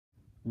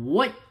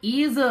What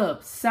is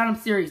up, Saddam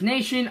Series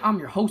Nation? I'm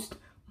your host,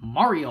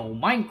 Mario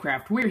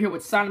Minecraft. We're here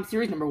with Saddam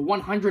Series number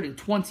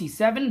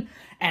 127,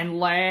 and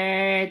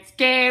let's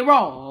get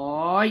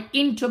right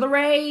into the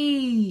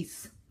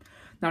race!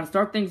 Now, to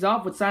start things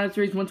off with Saddam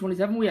Series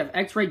 127, we have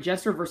X-Ray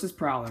Jester versus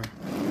Prowler.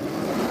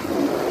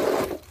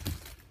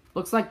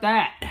 Looks like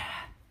that.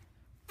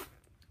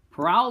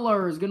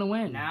 Prowler is gonna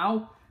win.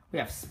 Now, we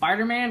have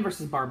Spider-Man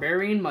versus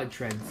Barbarian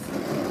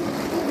Mudtreads.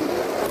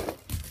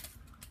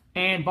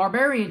 And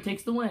Barbarian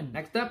takes the win.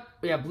 Next up,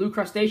 we have Blue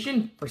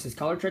Crustacean versus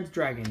Color Treads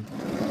Dragon.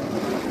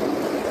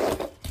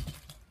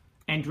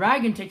 And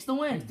Dragon takes the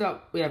win. Next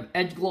up, we have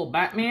Edgeglow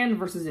Batman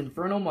versus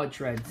Inferno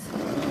Mudtreads.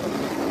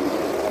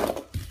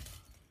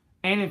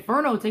 And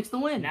Inferno takes the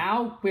win.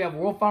 Now, we have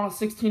World Final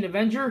 16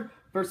 Avenger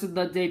versus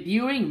the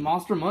debuting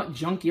Monster Mutt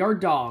Junkyard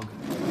Dog.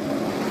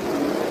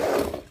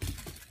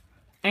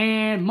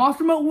 And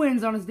Monster Mutt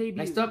wins on his debut.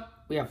 Next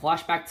up, we have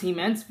Flashback Team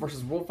Ents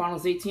versus World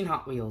Finals 18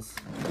 Hot Wheels.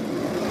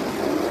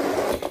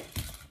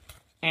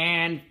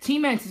 And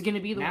Team Ents is going to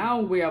be the Now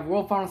we have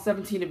World Final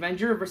 17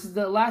 Avenger versus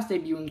the last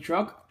debuting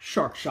truck,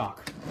 Shark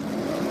Shock.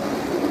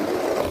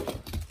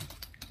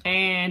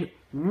 And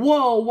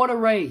whoa, what a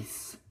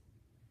race!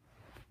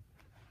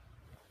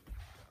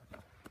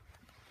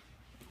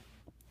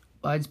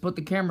 I just put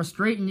the camera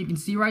straight and you can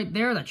see right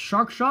there that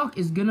Shark Shock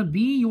is going to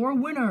be your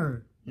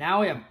winner.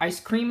 Now we have Ice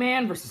Cream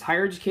Man versus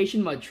Higher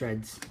Education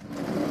Mudtreads.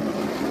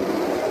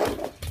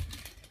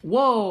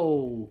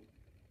 Whoa!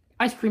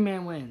 Ice Cream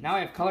Man wins. Now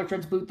I have Color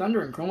Treads Blue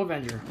Thunder and Chrome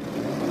Avenger.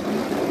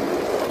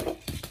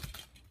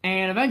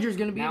 And Avenger's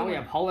gonna be Now we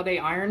have Holiday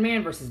Iron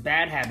Man versus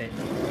Bad Habit.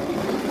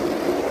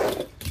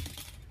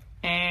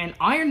 And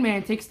Iron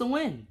Man takes the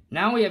win.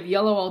 Now we have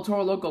Yellow El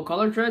Toro Loco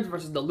Color Treads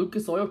versus the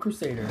Lucas Oil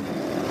Crusader.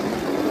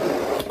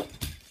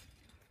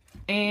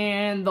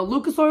 And the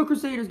Lucas Oil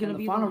Crusader is gonna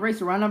be the final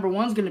race. Round number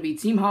 1 is gonna be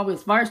Team Hot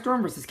Wheels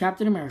Firestorm versus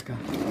Captain America.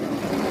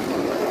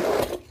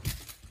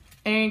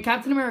 And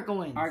Captain America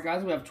wins. Alright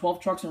guys, we have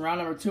 12 trucks in round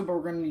number 2, but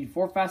we're going to need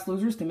 4 fast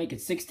losers to make it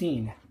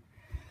 16.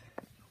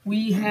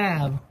 We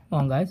have...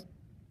 Hold on guys.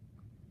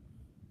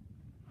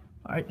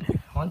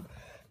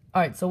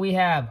 Alright, so we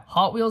have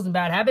Hot Wheels and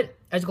Bad Habit,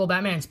 Edgeglow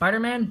Batman and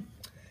Spider-Man,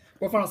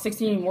 World Final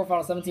 16, World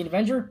Final 17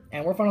 Avenger,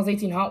 and World Finals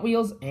 18 Hot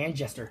Wheels and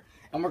Jester.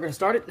 And we're going to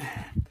start it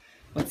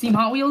with Team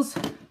Hot Wheels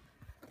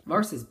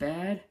versus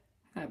Bad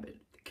Habit.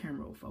 The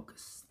camera will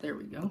focus. There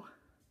we go.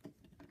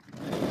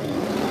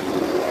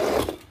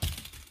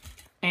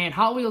 And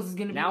Hot Wheels is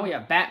going to be... Now we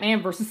have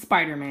Batman versus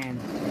Spider-Man.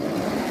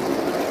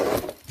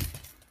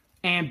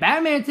 And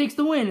Batman takes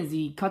the win as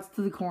he cuts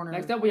to the corner.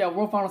 Next up, we have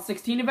World Final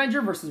 16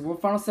 Avenger versus World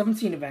Final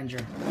 17 Avenger.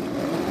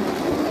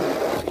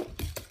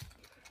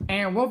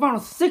 And World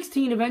Final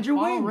 16 Avenger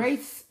wins. Final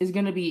race is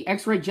going to be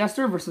X-Ray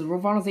Jester versus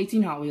World Finals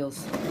 18 Hot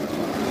Wheels.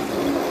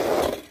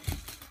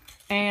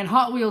 And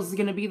Hot Wheels is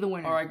going to be the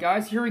winner. Alright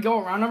guys, here we go,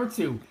 round number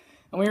 2.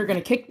 And we are going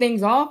to kick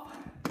things off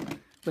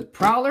with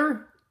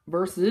Prowler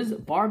versus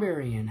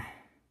Barbarian.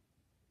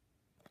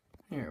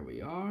 There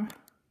we are.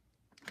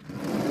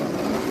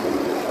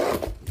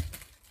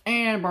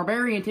 And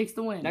Barbarian takes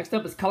the win. Next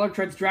up is Color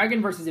Treads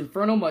Dragon versus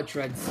Inferno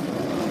Mudtreads.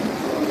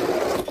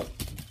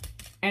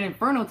 And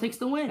Inferno takes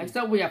the win. Next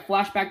up we have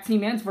Flashback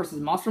Team Ents versus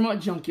Monster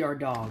Mutt Junkyard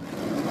Dog.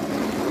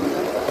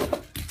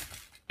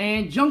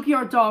 And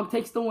Junkyard Dog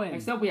takes the win.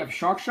 Next up we have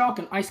Shark Shock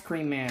and Ice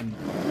Cream Man.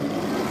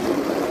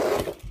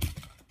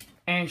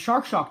 And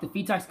Shark Shock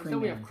defeats Ice Cream Man. Next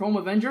up we have Chrome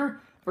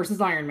Avenger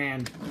versus Iron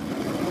Man.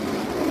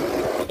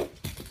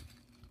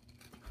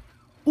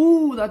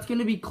 Ooh, that's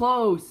gonna be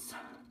close.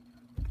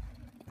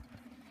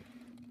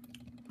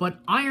 But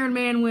Iron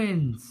Man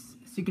wins.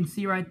 As you can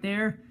see right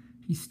there,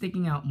 he's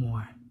sticking out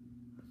more.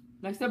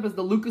 Next up is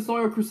the Lucas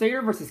Oil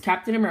Crusader versus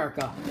Captain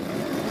America.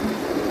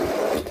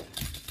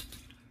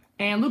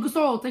 And Lucas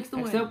Oil takes the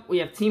win. Next up, we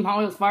have Team Hot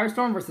Wheels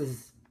Firestorm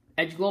versus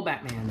Edgeglow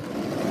Batman.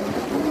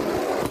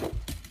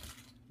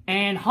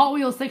 And Hot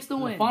Wheels takes the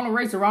win. The final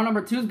race of round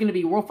number 2 is going to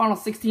be World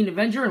Finals 16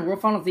 Avenger and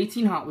World Finals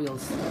 18 Hot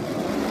Wheels.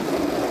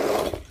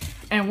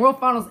 And World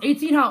Finals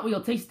 18 Hot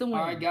Wheel takes the win.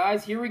 Alright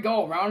guys, here we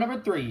go, round number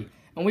 3.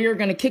 And we are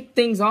going to kick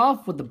things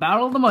off with the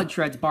Battle of the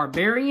Mudtreads,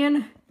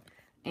 Barbarian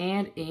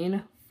and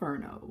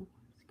Inferno.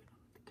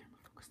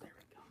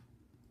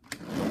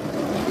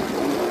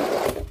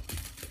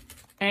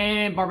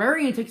 And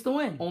Barbarian takes the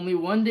win. Only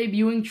one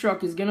debuting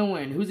truck is going to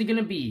win. Who's it going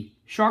to be?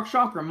 Shark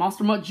Shock or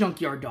Monster Mutt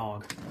Junkyard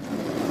Dog?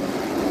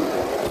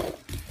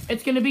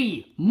 It's going to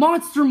be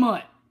Monster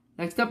Mutt.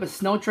 Next up is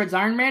Snow Treads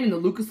Iron Man and the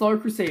Lucas Oil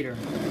Crusader.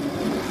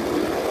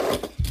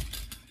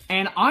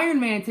 And Iron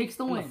Man takes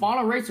the win. And the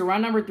final race of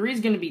round number 3 is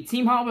going to be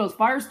Team Hot Wheels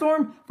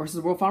Firestorm versus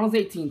World Finals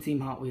 18 Team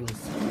Hot Wheels.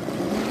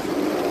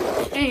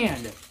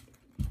 And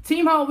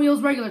Team Hot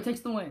Wheels Regular takes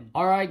the win.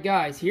 Alright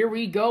guys, here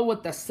we go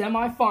with the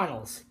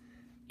semifinals.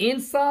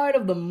 Inside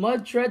of the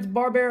Mudtreads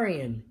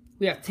Barbarian,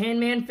 we have Tan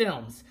Man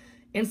Films.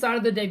 Inside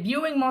of the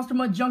debuting Monster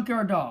Mutt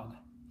Junkyard Dog,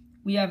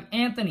 we have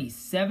Anthony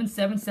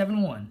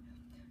 7771.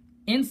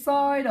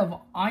 Inside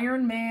of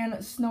Iron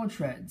Man Snow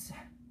Treads,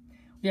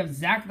 we have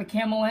Zach the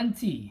Camel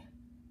NT.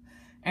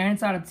 And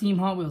inside of Team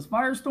Hot Wheels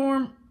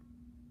Firestorm,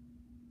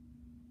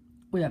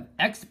 we have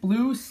X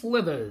Blue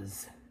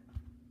Slithers.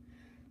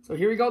 So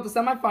here we go with the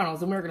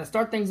semifinals, and we're going to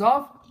start things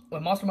off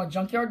with Monster Mutt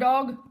Junkyard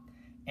Dog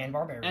and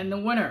Barbarian. And the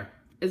winner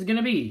is going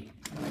to be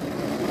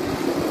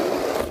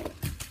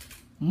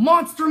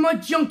Monster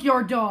Mutt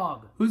Junkyard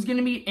Dog. Who's going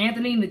to meet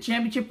Anthony in the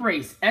championship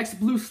race? X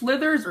Blue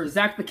Slithers or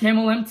Zach the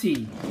Camel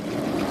MT?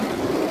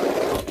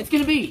 It's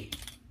going to be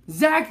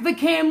Zach the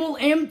Camel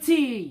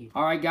MT.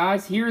 Alright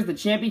guys, here's the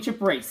championship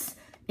race.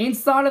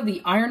 Inside of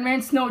the Iron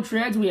Man Snow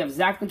Treads, we have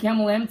Zach the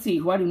Camel MT,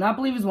 who I do not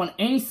believe has won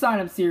any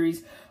sign-up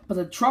series, but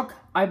the truck,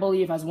 I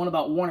believe, has won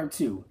about 1 or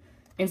 2.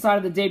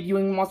 Inside of the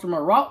debuting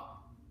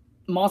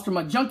Monster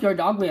Mutt Junkyard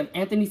Dog, we have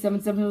Anthony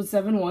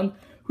 77071,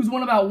 who's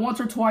won about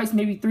once or twice,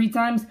 maybe 3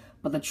 times,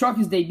 but the truck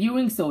is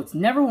debuting, so it's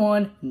never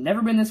won,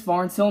 never been this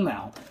far until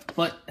now.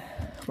 But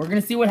we're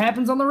going to see what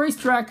happens on the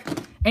racetrack.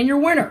 And your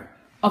winner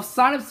of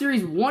sign-up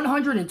series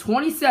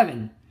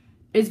 127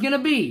 is going to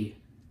be...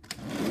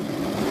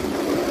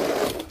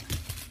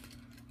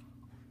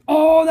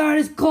 Oh, that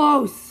is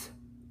close!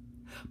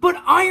 But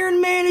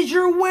Iron Man is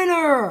your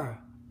winner!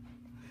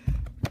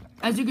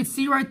 As you can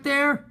see right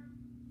there,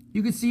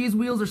 you can see his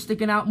wheels are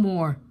sticking out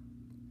more.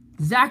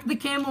 Zach the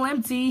Camel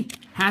MT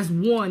has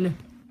won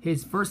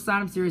his first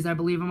sign-up series, I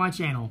believe, on my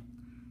channel.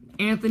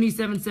 Anthony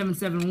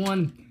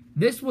 7771.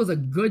 This was a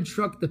good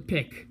truck to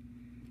pick.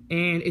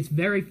 And it's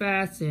very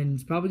fast, and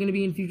it's probably going to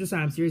be in future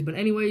sign-up series. But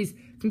anyways,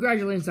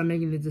 congratulations on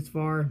making it this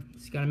far.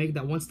 Just got to make it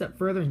that one step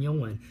further, and you'll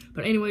win.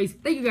 But anyways,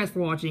 thank you guys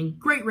for watching.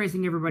 Great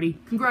racing, everybody.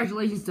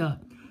 Congratulations to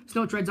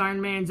Snow Treads Iron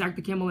Man, Zach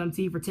the Camel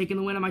MT for taking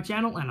the win on my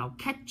channel, and I'll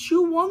catch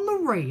you on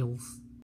the rails.